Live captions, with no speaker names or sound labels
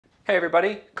Hey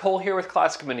everybody, Cole here with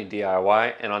Classic Mini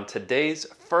DIY, and on today's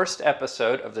first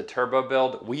episode of the Turbo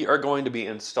Build, we are going to be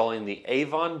installing the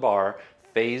Avonbar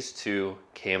Phase 2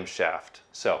 camshaft.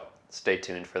 So stay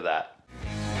tuned for that.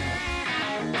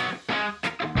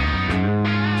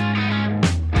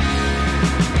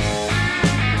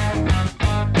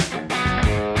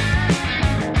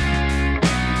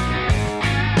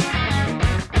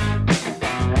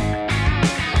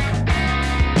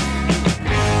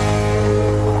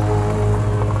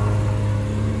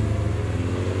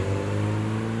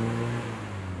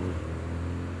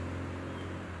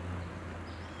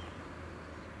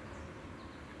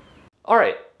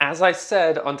 Alright, as I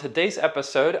said, on today's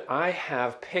episode, I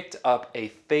have picked up a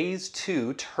Phase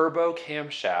 2 Turbo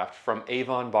Camshaft from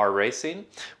Avonbar Racing.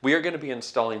 We are going to be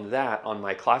installing that on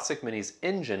my Classic Mini's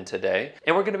engine today,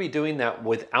 and we're going to be doing that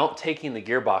without taking the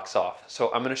gearbox off.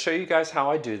 So I'm going to show you guys how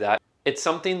I do that. It's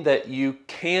something that you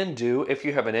can do if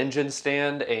you have an engine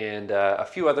stand and a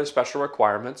few other special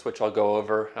requirements, which I'll go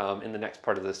over in the next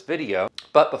part of this video.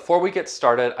 But before we get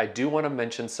started, I do want to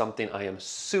mention something I am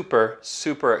super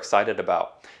excited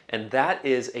about. And that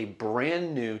is a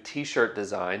brand new t-shirt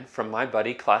design from my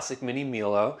buddy Classic Mini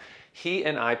Milo. He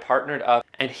and I partnered up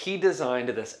and he designed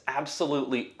this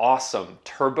absolutely awesome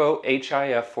Turbo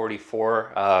HIF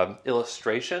 44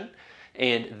 illustration.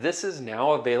 And this is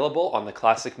now available on the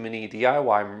Classic Mini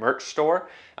DIY merch store.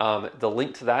 The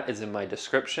link to that is in my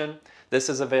description. This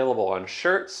is available on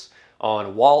shirts,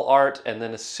 on wall art, and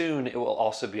then soon it will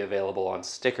also be available on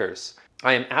stickers.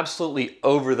 I am absolutely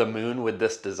over the moon with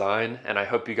this design, and I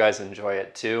hope you guys enjoy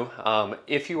it too.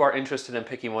 If you are interested in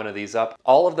picking one of these up,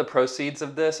 all of the proceeds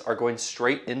of this are going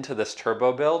straight into this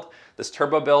turbo build. This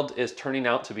turbo build is turning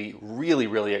out to be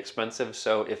really expensive,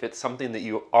 so if it's something that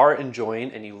you are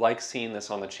enjoying and you like seeing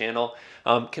this on the channel,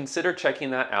 consider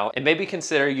checking that out and maybe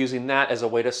consider using that as a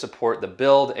way to support the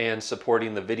build and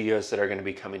supporting the videos that are going to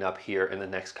be coming up here in the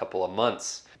next couple of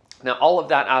months. Now, all of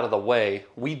that out of the way,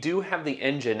 we do have the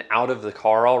engine out of the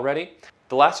car already.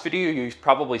 The last video you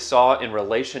probably saw in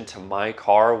relation to my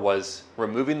car was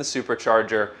removing the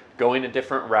supercharger, going a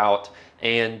different route,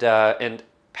 and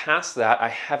past that, I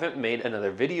haven't made another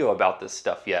video about this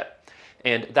stuff yet.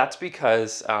 And that's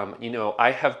because, you know, I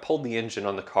have pulled the engine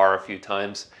on the car a few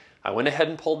times. I went ahead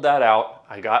and pulled that out.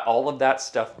 I got all of that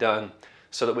stuff done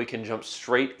so that we can jump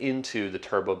straight into the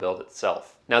turbo build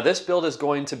itself. Now this build is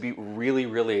going to be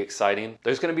really exciting.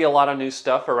 There's going to be a lot of new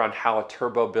stuff around how a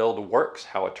turbo build works,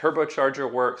 how a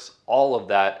turbocharger works. All of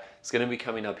that is going to be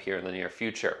coming up here in the near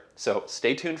future. So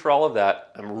stay tuned for all of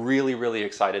that. I'm really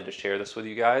excited to share this with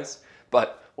you guys.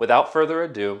 But without further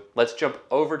ado, let's jump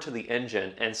over to the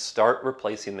engine and start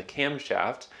replacing the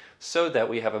camshaft so that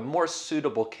we have a more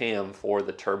suitable cam for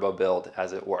the turbo build,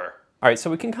 as it were. All right,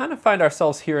 so we can kind of find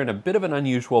ourselves here in a bit of an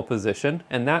unusual position,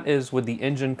 and that is with the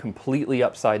engine completely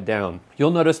upside down.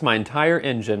 You'll notice my entire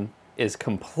engine is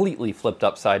completely flipped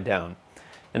upside down.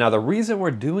 And now the reason we're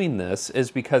doing this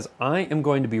is because I am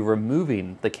going to be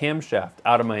removing the camshaft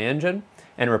out of my engine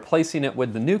and replacing it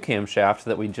with the new camshaft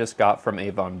that we just got from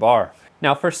Avonbar.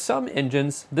 Now for some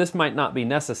engines, this might not be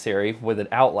necessary with it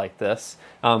out like this.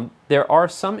 There are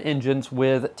some engines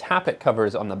with tappet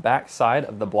covers on the back side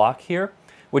of the block here,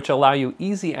 which allow you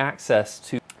easy access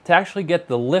to actually get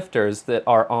the lifters that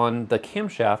are on the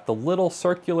camshaft, the little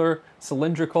circular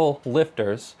cylindrical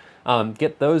lifters,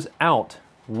 get those out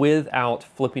without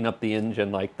flipping up the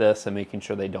engine like this and making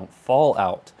sure they don't fall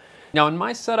out. Now in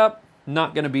my setup,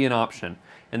 not going to be an option,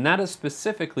 and that is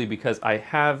specifically because I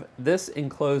have this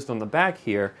enclosed on the back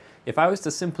here. If I was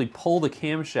to simply pull the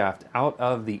camshaft out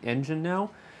of the engine now,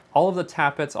 all of the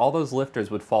tappets, all those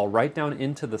lifters would fall right down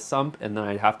into the sump, and then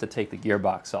I'd have to take the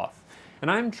gearbox off.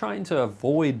 And I'm trying to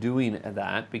avoid doing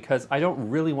that because I don't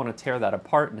really want to tear that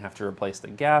apart and have to replace the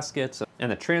gaskets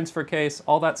and the transfer case,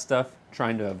 all that stuff,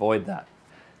 trying to avoid that.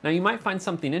 Now you might find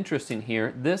something interesting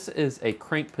here. This is a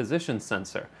crank position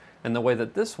sensor. And the way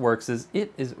that this works is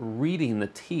it is reading the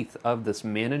teeth of this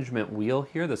management wheel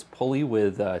here, this pulley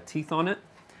with teeth on it.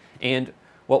 And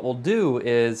what we'll do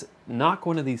is knock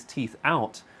one of these teeth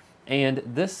out, and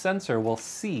this sensor will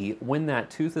see when that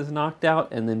tooth is knocked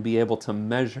out and then be able to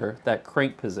measure that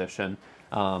crank position,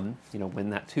 you know, when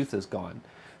that tooth is gone.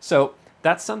 So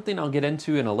that's something I'll get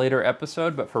into in a later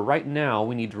episode, but for right now,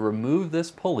 we need to remove this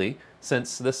pulley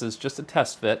since this is just a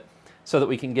test fit so that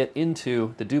we can get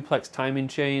into the duplex timing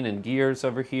chain and gears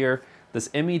over here.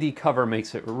 This MED cover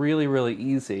makes it really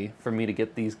easy for me to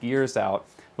get these gears out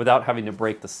without having to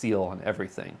break the seal on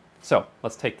everything. So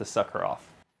let's take the sucker off.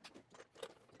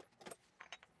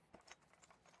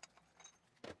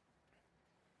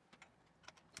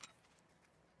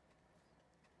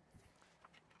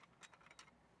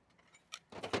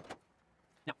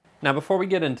 Now before we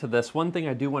get into this, one thing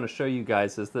I do want to show you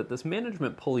guys is that this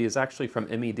management pulley is actually from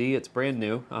MED. It's brand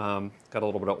new, got a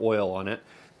little bit of oil on it,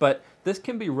 but this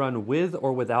can be run with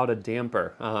or without a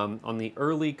damper. On the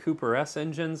early Cooper S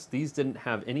engines, these didn't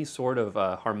have any sort of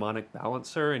harmonic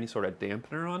balancer, any sort of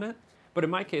dampener on it. But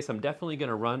in my case, I'm definitely going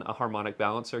to run a harmonic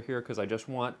balancer here because I just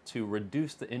want to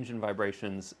reduce the engine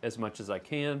vibrations as much as I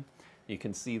can. You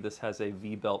can see this has a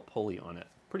V-belt pulley on it.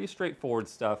 Pretty straightforward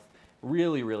stuff.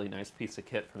 Really, really nice piece of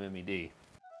kit from MED.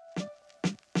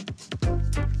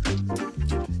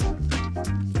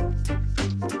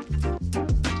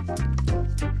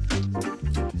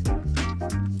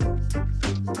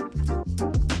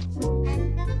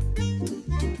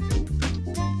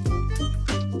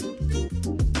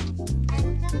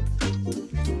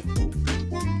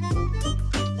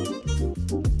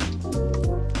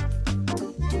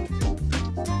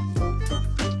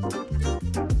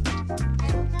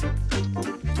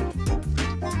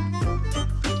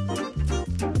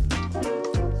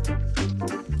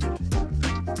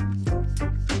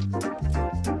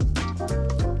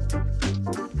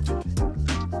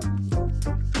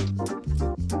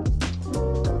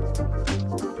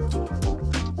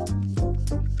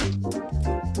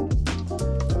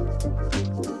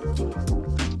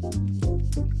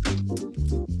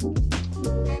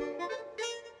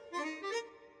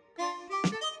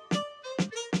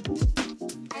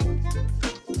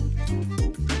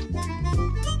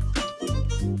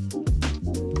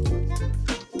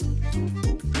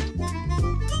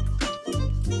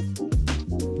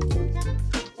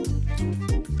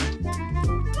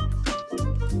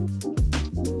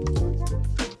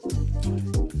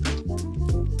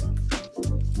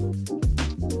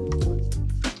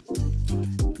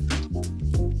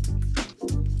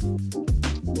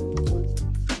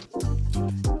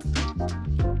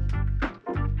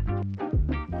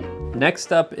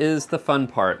 Next up is the fun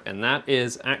part, and that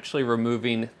is actually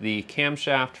removing the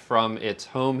camshaft from its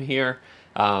home here.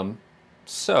 All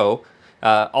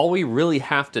we really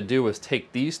have to do is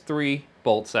take these 3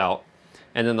 bolts out,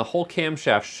 and then the whole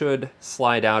camshaft should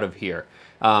slide out of here,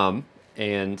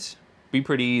 and be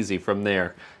pretty easy from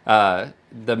there.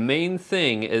 The main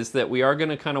thing is that we are going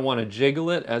to kind of want to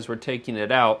jiggle it as we're taking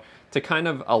it out to kind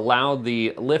of allow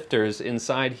the lifters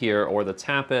inside here, or the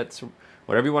tappets,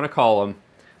 whatever you want to call them,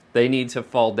 they need to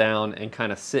fall down and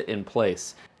kind of sit in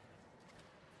place.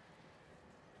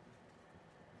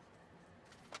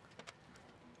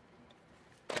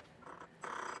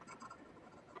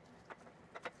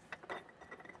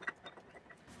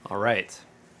 All right,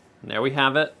 there we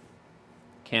have it,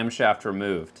 camshaft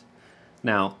removed.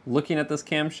 Now, looking at this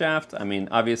camshaft, I mean,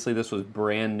 obviously this was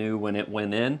brand new when it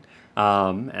went in,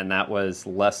 and that was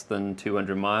less than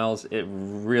 200 miles. It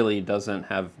really doesn't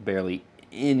have barely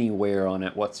any wear on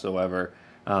it whatsoever.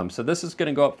 So this is going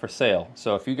to go up for sale.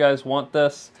 So if you guys want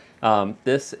this,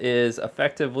 this is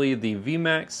effectively the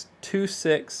VMAX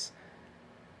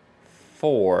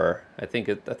 264. I think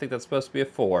that's supposed to be a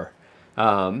 4.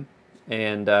 Yeah,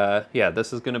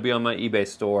 this is going to be on my eBay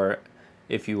store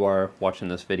if you are watching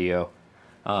this video.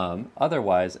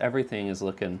 Otherwise, everything is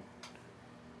looking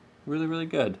really, really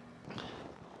good.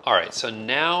 All right, so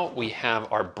now we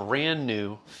have our brand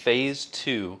new Phase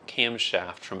 2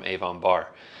 camshaft from Avonbar.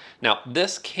 Now,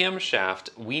 this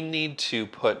camshaft, we need to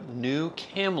put new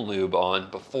cam lube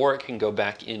on before it can go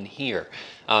back in here.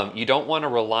 You don't want to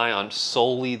rely on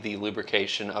solely the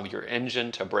lubrication of your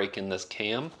engine to break in this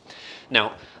cam.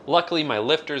 Now, luckily my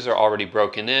lifters are already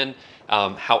broken in,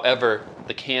 however,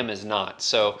 the cam is not.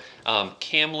 So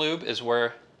cam lube is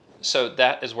where,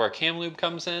 that is where cam lube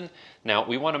comes in. Now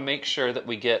we want to make sure that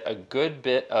we get a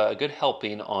good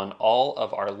helping on all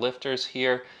of our lifters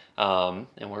here, and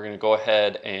we're going to go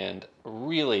ahead and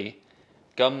really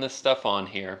gum this stuff on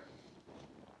here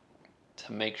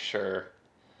to make sure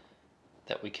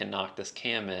that we can knock this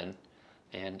cam in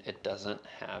and it doesn't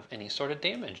have any sort of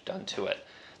damage done to it.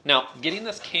 Now, getting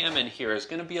this cam in here is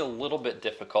going to be a little bit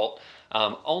difficult,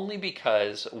 only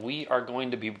because we are going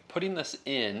to be putting this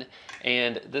in,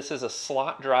 and this is a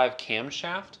slot drive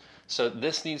camshaft, so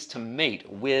this needs to mate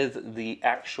with the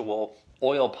actual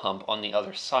oil pump on the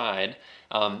other side,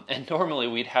 and normally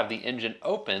we'd have the engine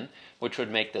open, which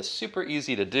would make this super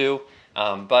easy to do,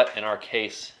 but in our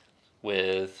case,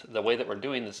 with the way that we're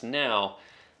doing this now,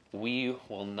 we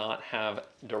will not have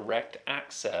direct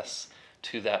access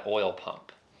to that oil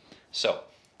pump. So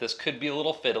this could be a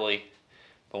little fiddly,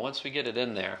 but once we get it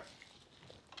in there,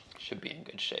 it should be in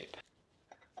good shape.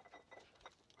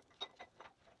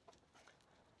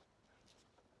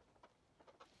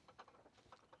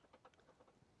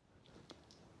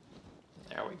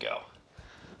 There we go.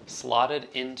 Slotted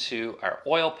into our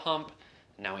oil pump.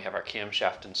 Now we have our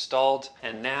camshaft installed,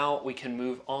 and now we can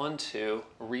move on to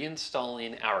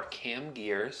reinstalling our cam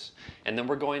gears, and then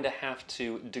we're going to have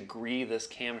to degree this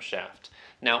camshaft.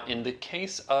 Now, in the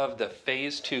case of the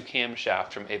Phase 2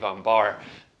 camshaft from Avonbar,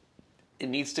 it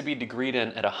needs to be degreed in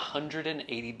at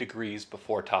 180 degrees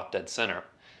before top dead center.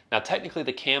 Now, technically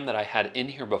the cam that I had in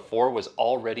here before was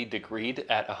already degreed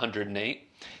at 108.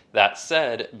 That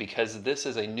said, because this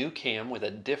is a new cam with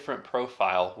a different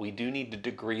profile, we do need to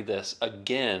degree this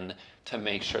again to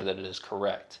make sure that it is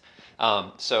correct.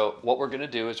 So what we're going to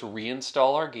do is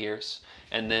reinstall our gears,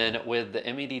 and then with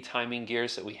the MED timing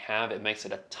gears that we have, it makes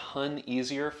it a ton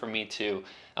easier for me to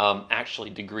actually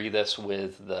degree this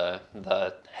with the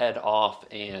head off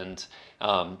and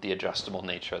the adjustable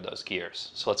nature of those gears.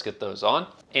 So let's get those on.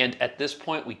 And at this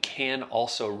point, we can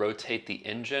also rotate the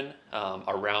engine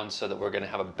around so that we're going to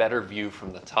have a better view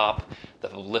from the top.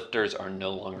 The lifters are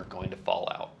no longer going to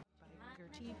fall out.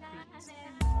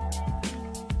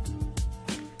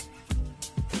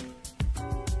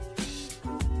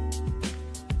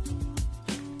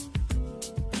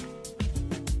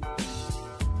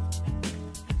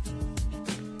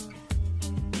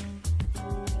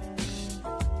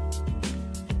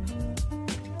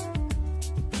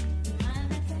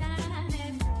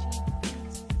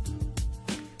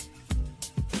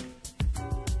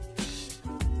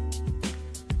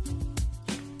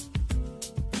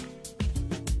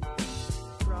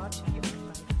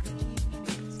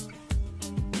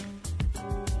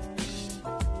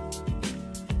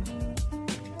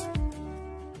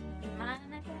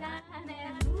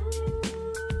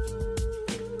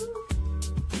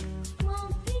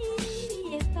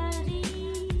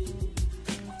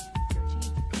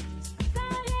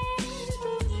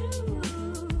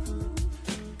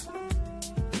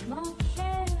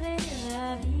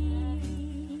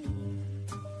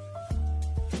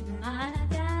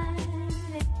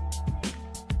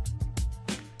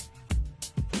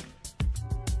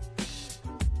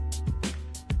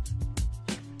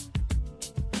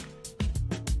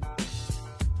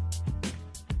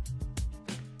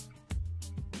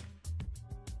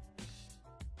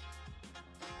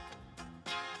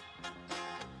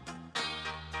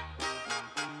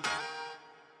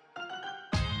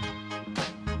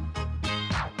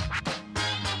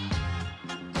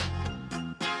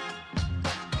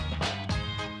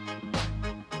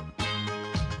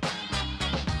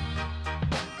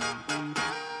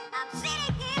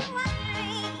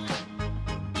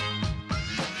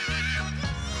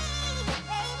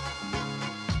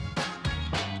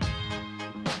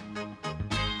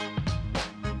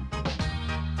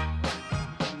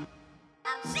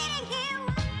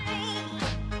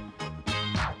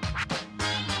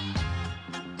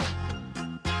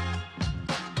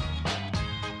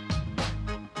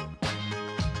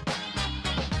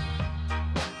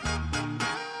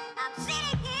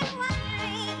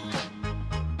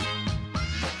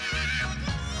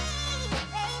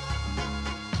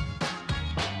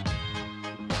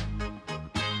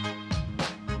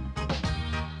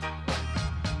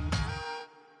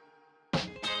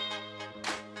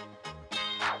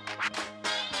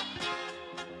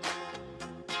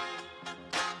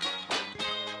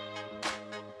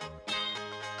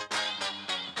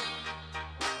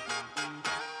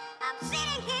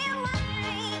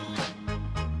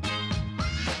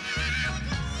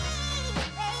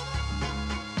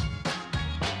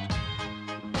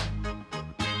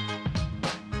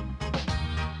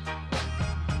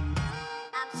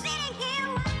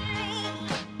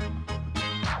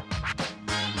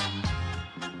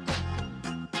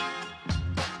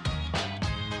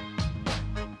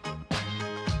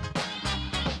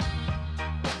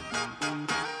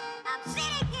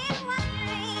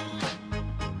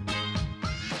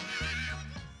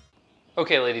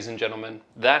 Okay, ladies and gentlemen,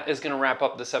 that is going to wrap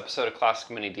up this episode of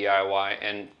Classic Mini DIY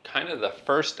and kind of the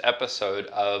first episode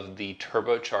of the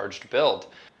turbocharged build.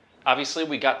 Obviously,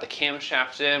 we got the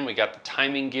camshaft in, we got the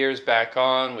timing gears back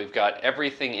on, we've got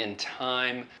everything in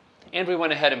time, and we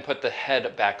went ahead and put the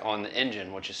head back on the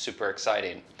engine, which is super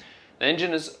exciting. The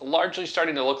engine is largely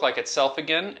starting to look like itself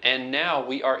again, and now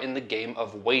we are in the game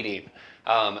of waiting.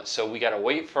 So we gotta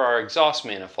wait for our exhaust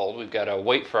manifold, we've gotta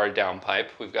wait for our downpipe,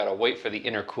 we've gotta wait for the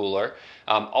intercooler.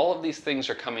 All of these things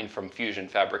are coming from Fusion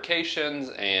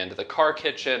Fabrications and the car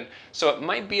kitchen, so it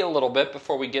might be a little bit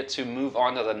before we get to move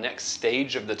on to the next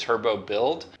stage of the turbo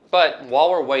build. But while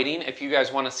we're waiting, if you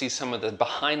guys want to see some of the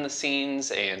behind the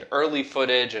scenes and early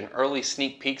footage and early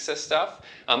sneak peeks of stuff,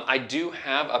 I do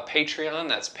have a Patreon.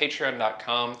 That's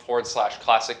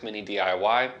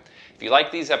patreon.com/classicminidiy. If If you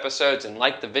like these episodes and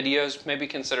like the videos, maybe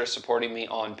consider supporting me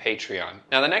on Patreon.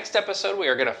 Now the next episode, we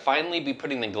are going to finally be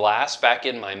putting the glass back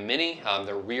in my Mini.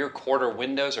 The rear quarter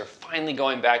windows are finally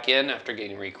going back in after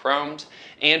getting re-chromed,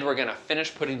 and we're going to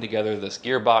finish putting together this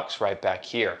gearbox right back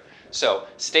here. So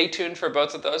stay tuned for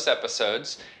both of those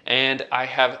episodes, and I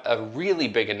have a really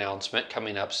big announcement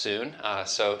coming up soon,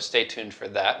 so stay tuned for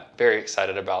that. Very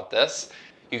excited about this.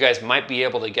 You guys might be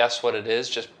able to guess what it is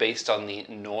just based on the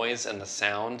noise and the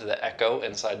sound, the echo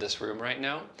inside this room right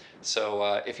now.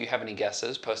 So if you have any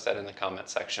guesses, post that in the comment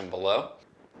section below.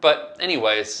 But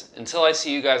anyways, until I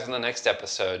see you guys in the next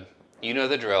episode, you know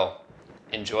the drill.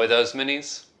 Enjoy those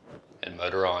minis and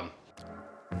motor on.